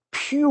how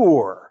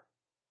pure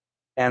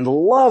and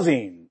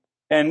loving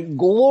and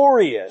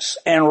glorious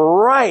and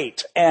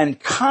right and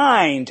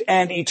kind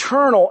and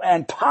eternal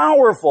and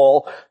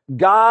powerful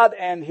God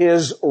and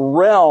his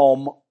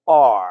realm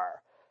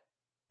are.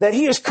 That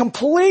he is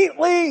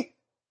completely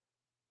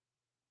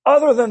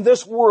other than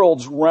this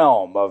world's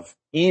realm of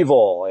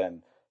evil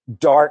and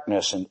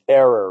darkness and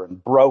error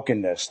and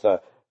brokenness,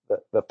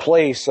 the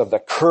place of the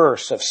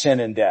curse of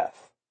sin and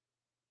death.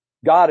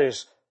 God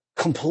is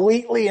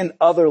completely and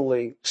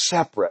utterly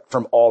separate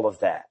from all of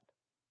that.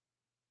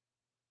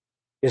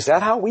 Is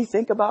that how we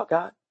think about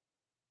God?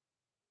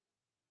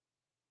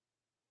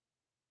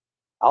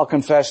 I'll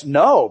confess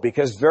no,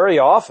 because very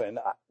often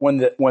when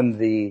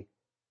the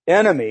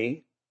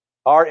enemy,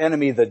 our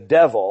enemy, the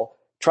devil,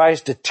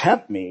 tries to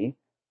tempt me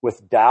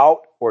with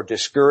doubt or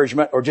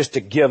discouragement or just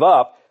to give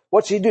up,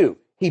 what's he do?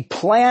 He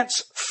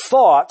plants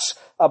thoughts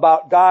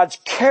about God's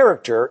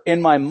character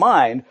in my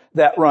mind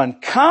that run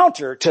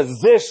counter to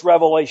this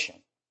revelation,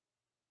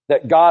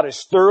 that God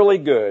is thoroughly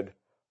good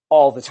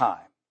all the time.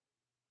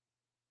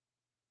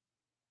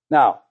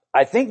 Now,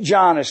 I think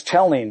John is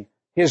telling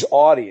his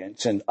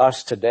audience and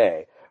us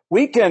today,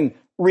 we can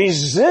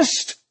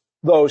resist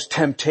those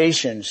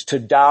temptations to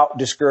doubt,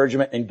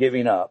 discouragement, and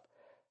giving up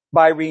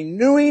by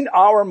renewing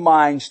our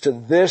minds to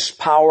this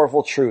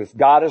powerful truth.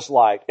 God is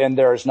light, and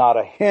there is not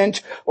a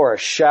hint or a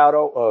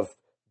shadow of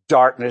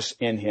darkness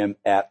in him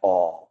at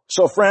all.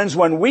 So friends,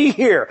 when we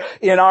hear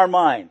in our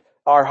mind,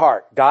 our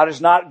heart, God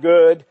is not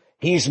good,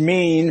 he's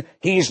mean,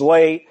 he's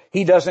late,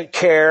 he doesn't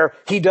care,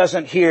 he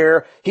doesn't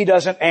hear, he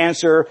doesn't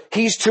answer,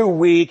 he's too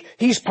weak,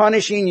 he's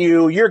punishing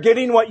you, you're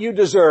getting what you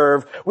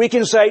deserve, we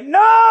can say,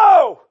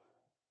 no!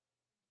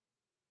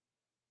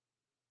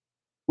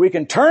 We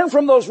can turn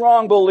from those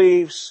wrong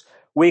beliefs.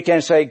 We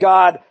can say,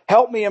 God,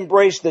 help me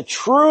embrace the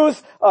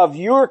truth of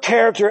your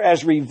character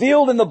as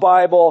revealed in the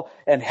Bible,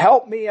 and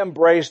help me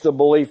embrace the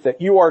belief that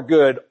you are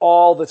good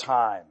all the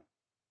time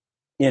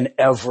in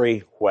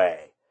every way.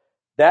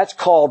 That's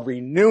called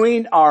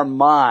renewing our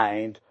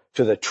mind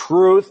to the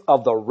truth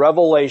of the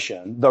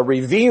revelation, the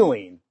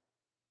revealing,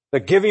 the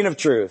giving of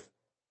truth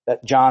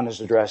that John is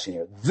addressing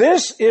here.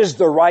 This is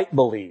the right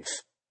belief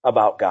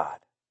about God.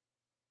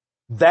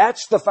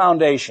 That's the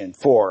foundation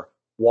for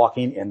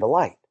walking in the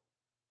light.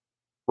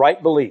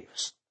 Right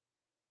beliefs.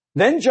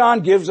 Then John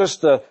gives us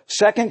the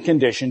second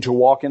condition to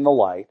walk in the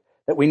light,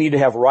 that we need to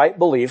have right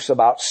beliefs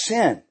about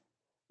sin.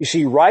 You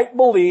see, right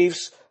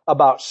beliefs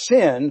about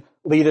sin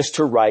lead us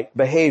to right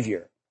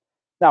behavior.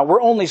 Now,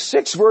 we're only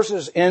 6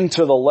 verses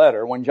into the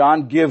letter when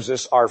John gives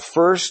us our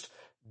first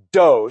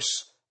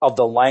dose of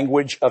the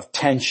language of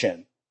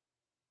tension.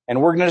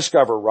 And we're going to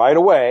discover right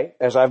away,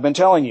 as I've been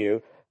telling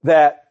you,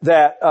 that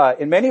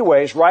in many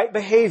ways, right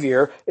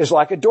behavior is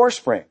like a door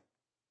spring,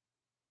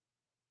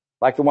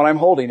 like the one I'm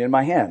holding in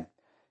my hand,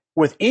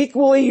 with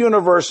equally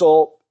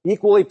universal,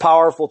 equally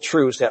powerful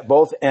truths at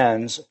both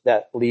ends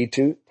that lead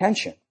to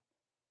tension.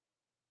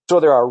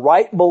 So there are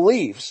right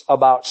beliefs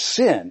about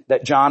sin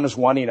that John is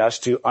wanting us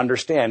to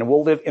understand, and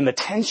we'll live in the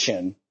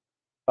tension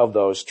of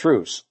those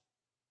truths.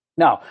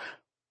 Now,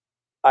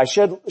 I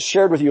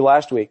shared with you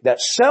last week that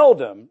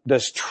seldom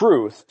does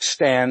truth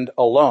stand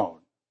alone.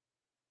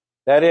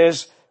 That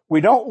is, we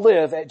don't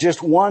live at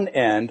just one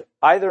end,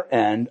 either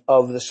end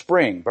of the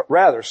spring, but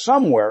rather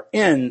somewhere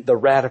in the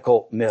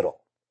radical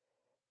middle.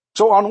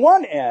 So on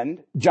one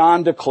end,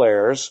 John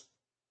declares,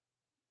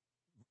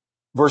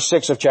 verse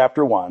 6 of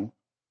chapter 1,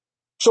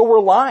 so we're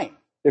lying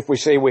if we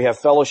say we have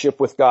fellowship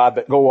with God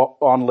but go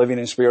on living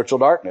in spiritual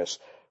darkness.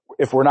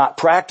 If we're not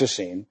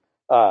practicing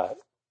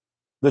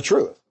the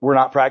truth. We're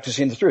not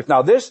practicing the truth.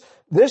 Now this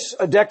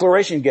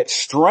declaration gets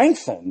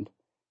strengthened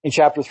in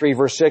chapter 3,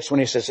 verse 6, when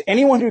he says,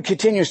 anyone who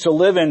continues to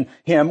live in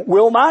him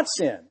will not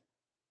sin.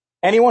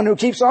 Anyone who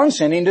keeps on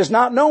sinning does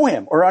not know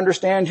him or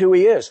understand who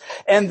he is.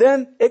 And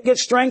then it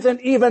gets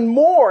strengthened even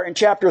more in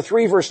chapter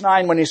 3, verse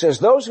 9, when he says,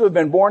 those who have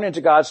been born into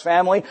God's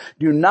family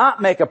do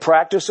not make a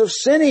practice of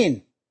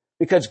sinning,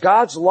 because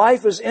God's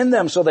life is in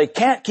them, so they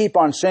can't keep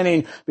on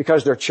sinning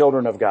because they're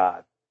children of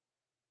God.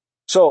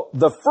 So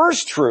the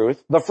first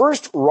truth, the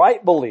first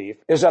right belief,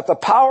 is that the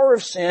power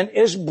of sin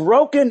is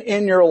broken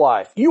in your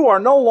life. You are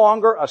no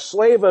longer a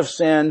slave of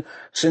sin.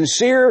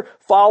 Sincere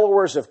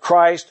followers of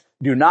Christ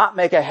do not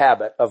make a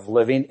habit of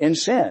living in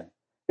sin.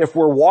 If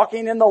we're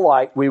walking in the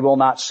light, we will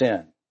not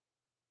sin.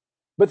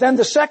 But then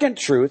the second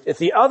truth at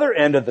the other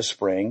end of the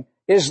spring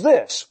is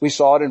this. We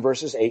saw it in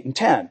verses 8 and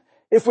 10.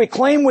 If we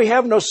claim we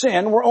have no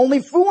sin, we're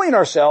only fooling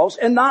ourselves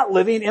and not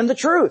living in the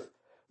truth.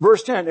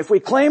 Verse 10, if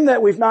we claim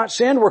that we've not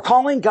sinned, we're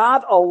calling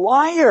God a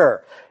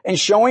liar and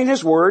showing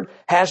his word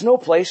has no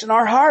place in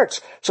our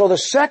hearts. So the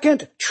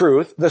second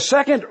truth, the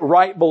second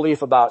right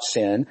belief about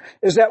sin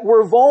is that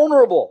we're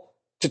vulnerable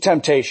to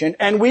temptation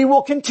and we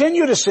will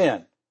continue to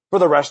sin for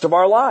the rest of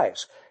our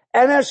lives.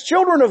 And as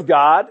children of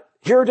God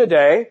here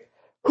today,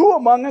 who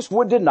among us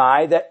would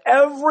deny that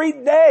every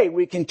day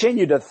we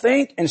continue to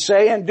think and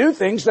say and do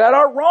things that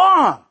are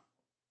wrong?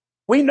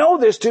 We know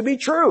this to be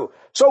true.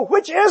 So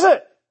which is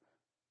it?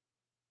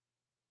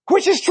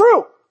 Which is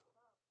true?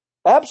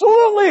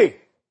 Absolutely.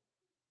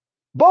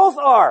 Both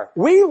are.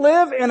 We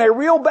live in a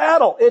real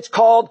battle. It's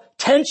called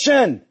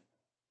tension.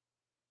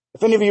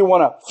 If any of you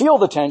want to feel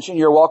the tension,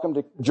 you're welcome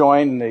to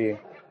join the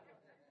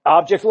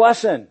object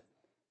lesson.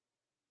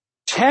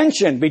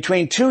 Tension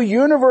between two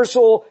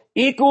universal,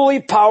 equally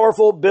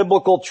powerful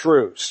biblical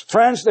truths.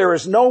 Friends, there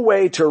is no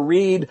way to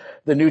read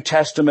the New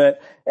Testament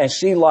and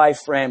see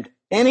life framed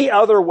any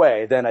other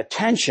way than a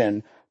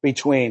tension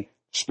between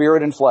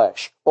spirit and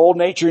flesh, old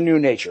nature, new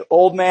nature,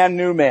 old man,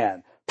 new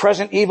man,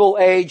 present evil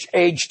age,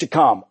 age to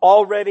come,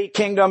 already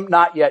kingdom,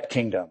 not yet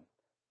kingdom.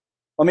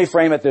 Let me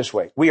frame it this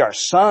way. We are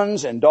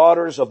sons and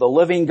daughters of the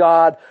living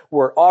God.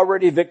 We're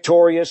already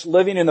victorious,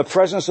 living in the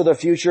presence of the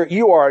future.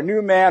 You are a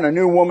new man, a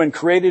new woman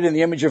created in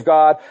the image of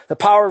God. The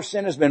power of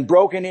sin has been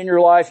broken in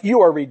your life.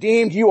 You are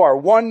redeemed. You are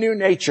one new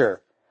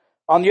nature.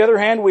 On the other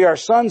hand, we are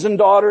sons and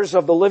daughters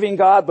of the living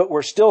God, but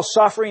we're still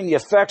suffering the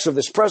effects of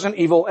this present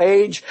evil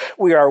age.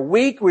 We are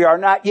weak. We are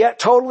not yet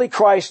totally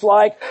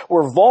Christ-like.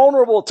 We're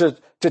vulnerable to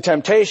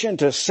temptation,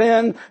 to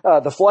sin,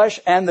 the flesh,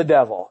 and the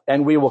devil.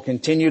 And we will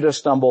continue to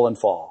stumble and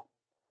fall.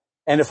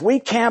 And if we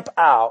camp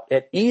out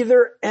at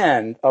either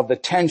end of the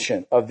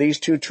tension of these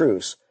two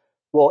truths,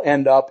 we'll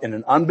end up in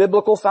an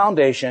unbiblical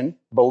foundation,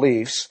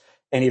 beliefs,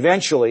 and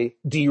eventually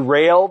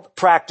derailed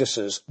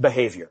practices,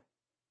 behavior.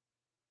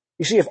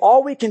 You see, if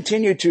all we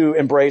continue to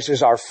embrace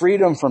is our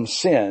freedom from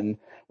sin,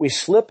 we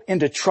slip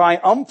into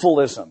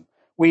triumphalism.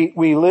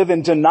 We live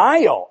in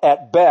denial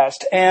at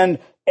best and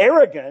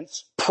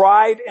arrogance,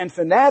 pride, and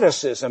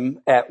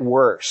fanaticism at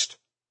worst.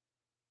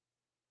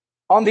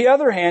 On the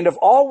other hand, if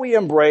all we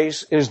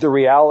embrace is the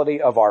reality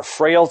of our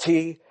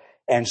frailty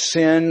and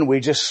sin, we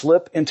just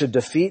slip into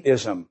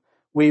defeatism.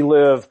 We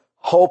live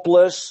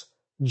hopeless,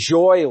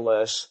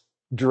 joyless,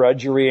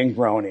 drudgery and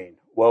groaning.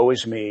 Woe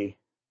is me.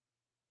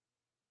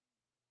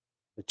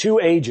 The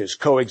two ages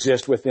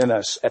coexist within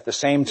us at the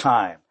same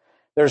time.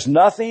 There's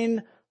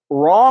nothing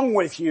wrong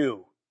with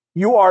you.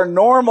 You are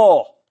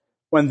normal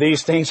when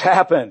these things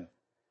happen.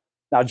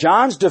 Now,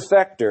 John's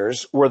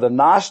defectors were the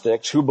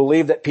Gnostics who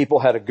believed that people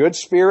had a good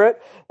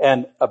spirit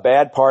and a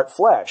bad part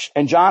flesh.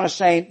 And John is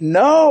saying,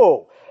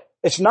 no,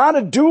 it's not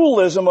a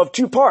dualism of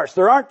two parts.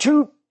 There aren't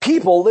two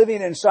people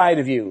living inside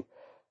of you.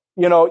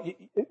 You know,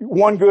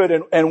 one good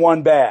and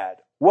one bad.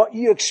 What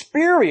you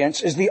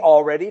experience is the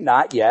already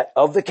not yet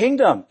of the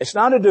kingdom. It's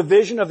not a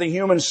division of the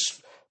human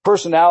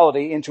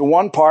personality into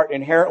one part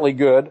inherently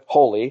good,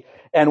 holy,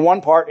 and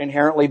one part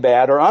inherently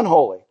bad or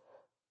unholy.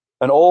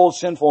 An old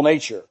sinful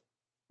nature,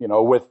 you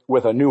know,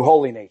 with a new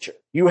holy nature.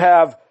 You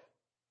have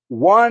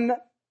one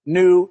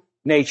new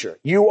nature.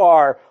 You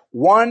are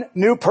one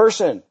new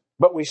person,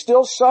 but we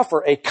still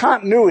suffer a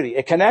continuity,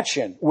 a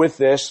connection with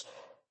this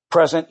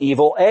present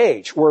evil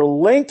age. We're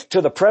linked to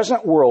the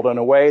present world in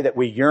a way that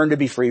we yearn to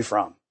be free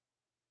from.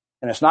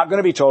 And it's not going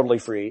to be totally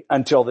free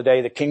until the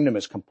day the kingdom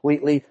is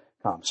completely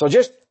come. So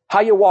just how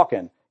you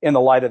walking in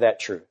the light of that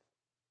truth?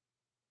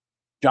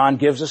 John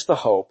gives us the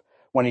hope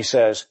when he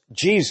says,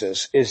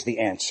 Jesus is the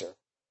answer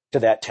to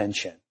that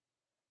tension.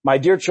 My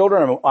dear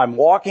children, I'm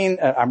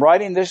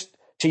writing this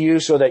to you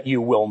so that you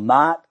will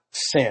not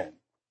sin.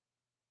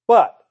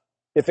 But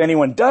if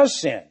anyone does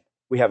sin,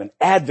 we have an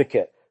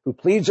advocate who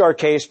pleads our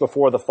case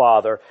before the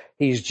Father.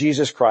 He's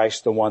Jesus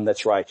Christ, the one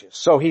that's righteous.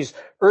 So he's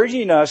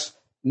urging us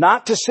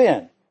not to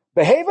sin.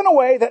 Behave in a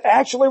way that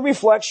actually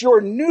reflects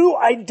your new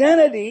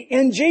identity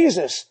in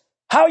Jesus.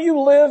 How you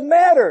live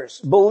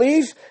matters.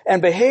 Belief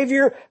and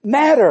behavior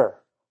matter,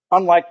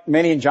 unlike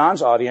many in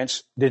John's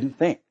audience didn't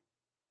think.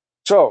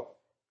 So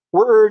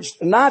we're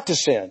urged not to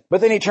sin. But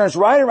then he turns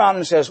right around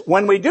and says,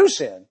 when we do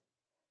sin,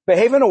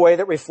 Behave in a way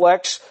that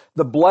reflects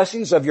the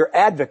blessings of your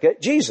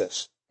advocate,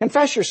 Jesus.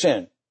 Confess your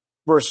sin.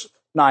 Verse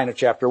 9 of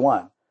chapter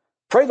 1.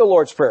 Pray the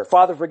Lord's Prayer.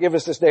 Father, forgive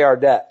us this day our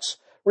debts.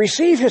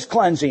 Receive his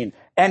cleansing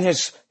and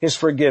his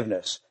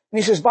forgiveness. And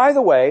he says, by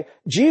the way,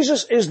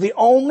 Jesus is the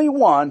only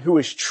one who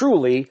is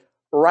truly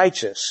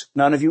righteous.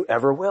 None of you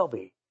ever will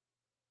be.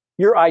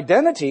 Your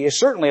identity is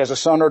certainly as a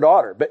son or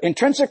daughter, but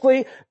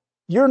intrinsically,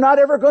 you're not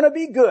ever going to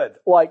be good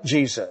like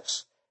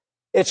Jesus.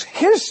 It's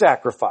his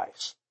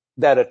sacrifice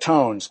that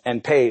atones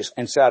and pays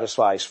and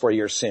satisfies for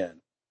your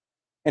sin.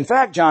 In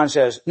fact, John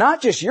says,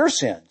 not just your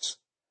sins,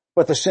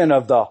 but the sin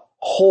of the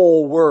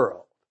whole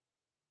world.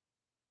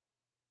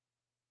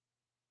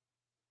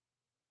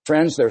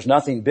 Friends, there's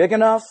nothing big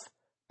enough,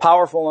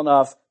 powerful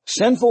enough,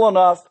 sinful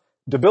enough,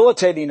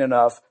 debilitating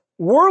enough,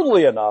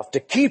 worldly enough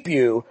to keep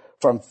you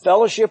from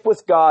fellowship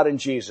with God and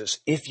Jesus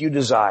if you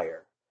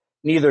desire.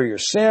 Neither your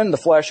sin, the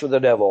flesh, or the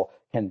devil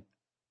can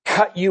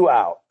cut you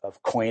out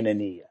of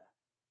koinonia.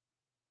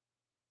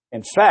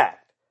 In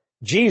fact,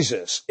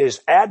 Jesus is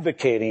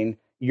advocating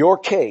your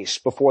case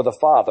before the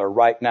Father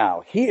right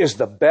now. He is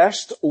the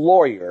best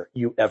lawyer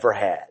you ever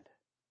had.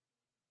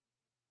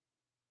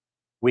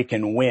 We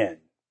can win.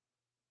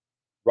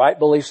 Right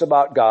beliefs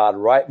about God,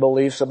 right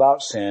beliefs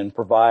about sin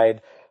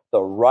provide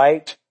the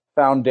right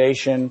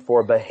foundation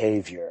for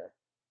behavior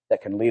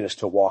that can lead us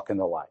to walk in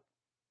the light.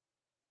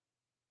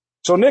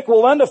 So Nik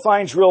Wallenda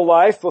finds real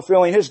life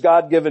fulfilling his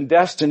God-given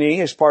destiny,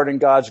 his part in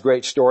God's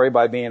great story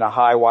by being a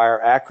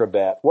high-wire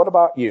acrobat. What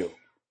about you?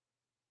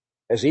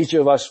 As each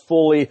of us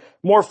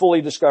more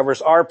fully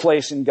discovers our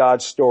place in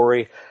God's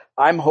story,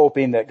 I'm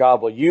hoping that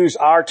God will use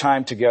our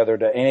time together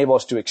to enable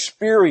us to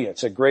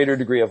experience a greater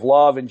degree of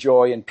love and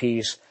joy and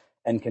peace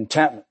and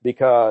contentment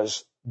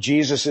because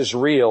Jesus is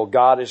real,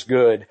 God is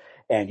good,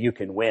 and you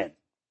can win.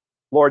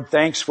 Lord,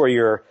 thanks for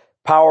your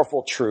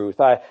powerful truth.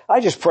 I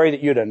just pray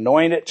that you'd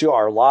anoint it to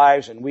our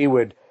lives and we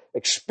would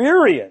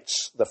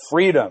experience the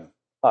freedom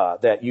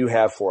that you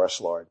have for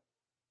us, Lord.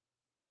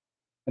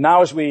 And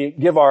now as we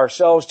give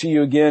ourselves to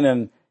you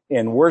again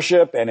in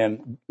worship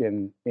and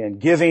in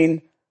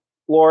giving,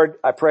 Lord,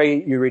 I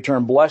pray you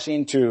return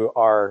blessing to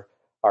our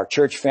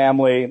church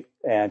family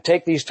and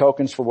take these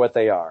tokens for what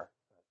they are.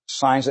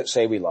 Signs that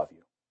say we love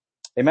you.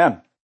 Amen.